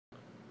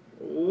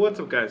What's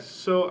up, guys?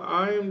 So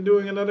I am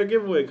doing another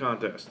giveaway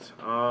contest.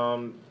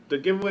 The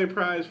giveaway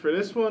prize for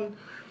this one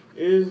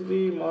is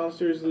the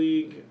Monsters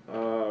League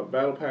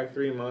Battle Pack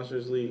 3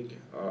 Monsters League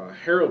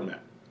Herald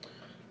mat.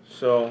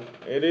 So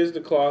it is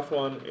the cloth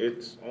one.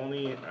 It's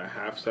only a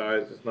half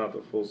size. It's not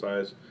the full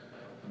size,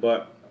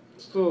 but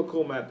still a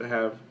cool mat to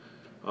have.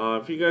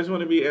 If you guys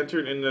want to be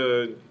entered in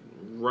the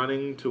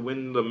running to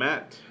win the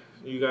mat,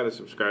 you got to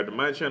subscribe to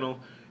my channel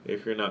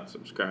if you're not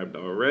subscribed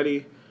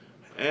already.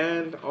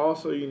 And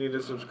also you need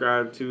to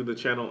subscribe to the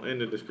channel in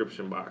the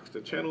description box.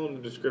 The channel in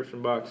the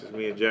description box is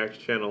me and Jack's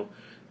channel.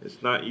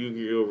 It's not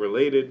Yu-Gi-Oh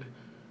related.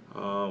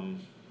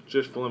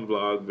 Just fun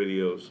vlog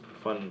videos.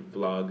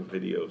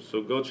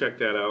 So go check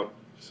that out.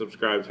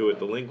 Subscribe to it.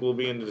 The link will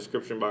be in the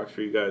description box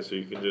for you guys, so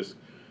you can just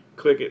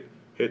click it,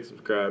 hit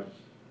subscribe.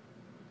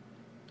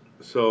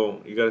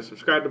 So you got to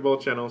subscribe to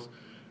both channels,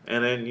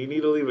 and then you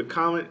need to leave a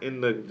comment in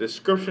the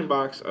description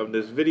box of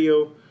this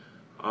video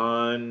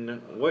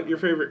on what your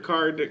favorite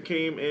card that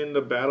came in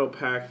the Battle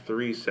Pack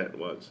 3 set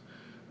was.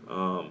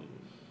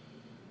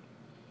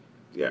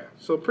 Yeah,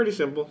 so pretty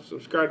simple.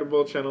 Subscribe to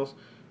both channels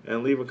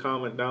and leave a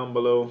comment down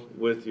below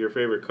with your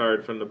favorite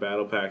card from the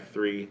Battle Pack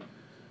 3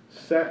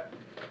 set.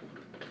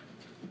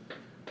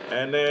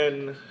 And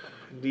then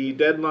the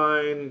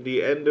deadline,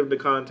 the end of the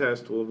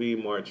contest, will be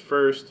March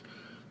 1st.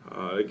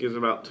 It gives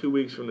about 2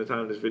 weeks from the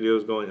time this video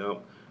is going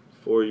up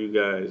for you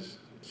guys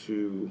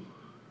to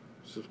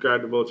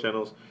subscribe to both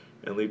channels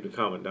and leave the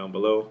comment down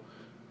below.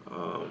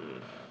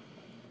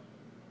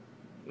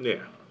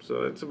 Yeah,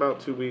 so it's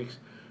about 2 weeks.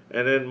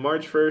 And then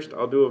March 1st,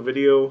 I'll do a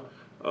video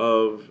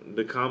of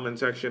the comment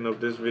section of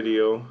this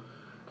video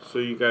so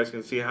you guys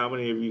can see how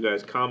many of you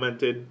guys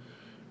commented.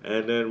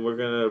 And then we're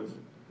going to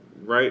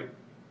write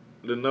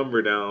the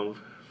number down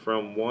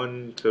from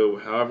 1 to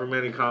however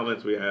many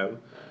comments we have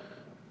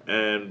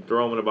and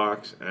throw them in a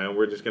box. And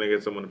we're just going to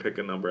get someone to pick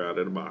a number out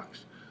of the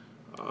box.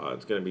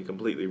 It's going to be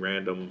completely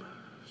random.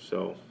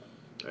 So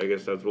I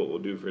guess that's what we'll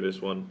do for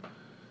this one.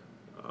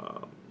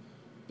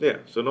 Yeah,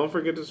 so don't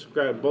forget to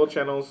subscribe to both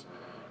channels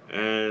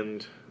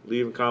and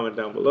leave a comment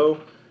down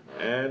below.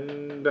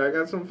 And I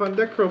got some fun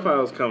deck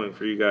profiles coming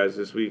for you guys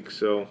this week,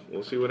 so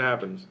we'll see what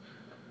happens.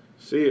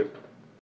 See you.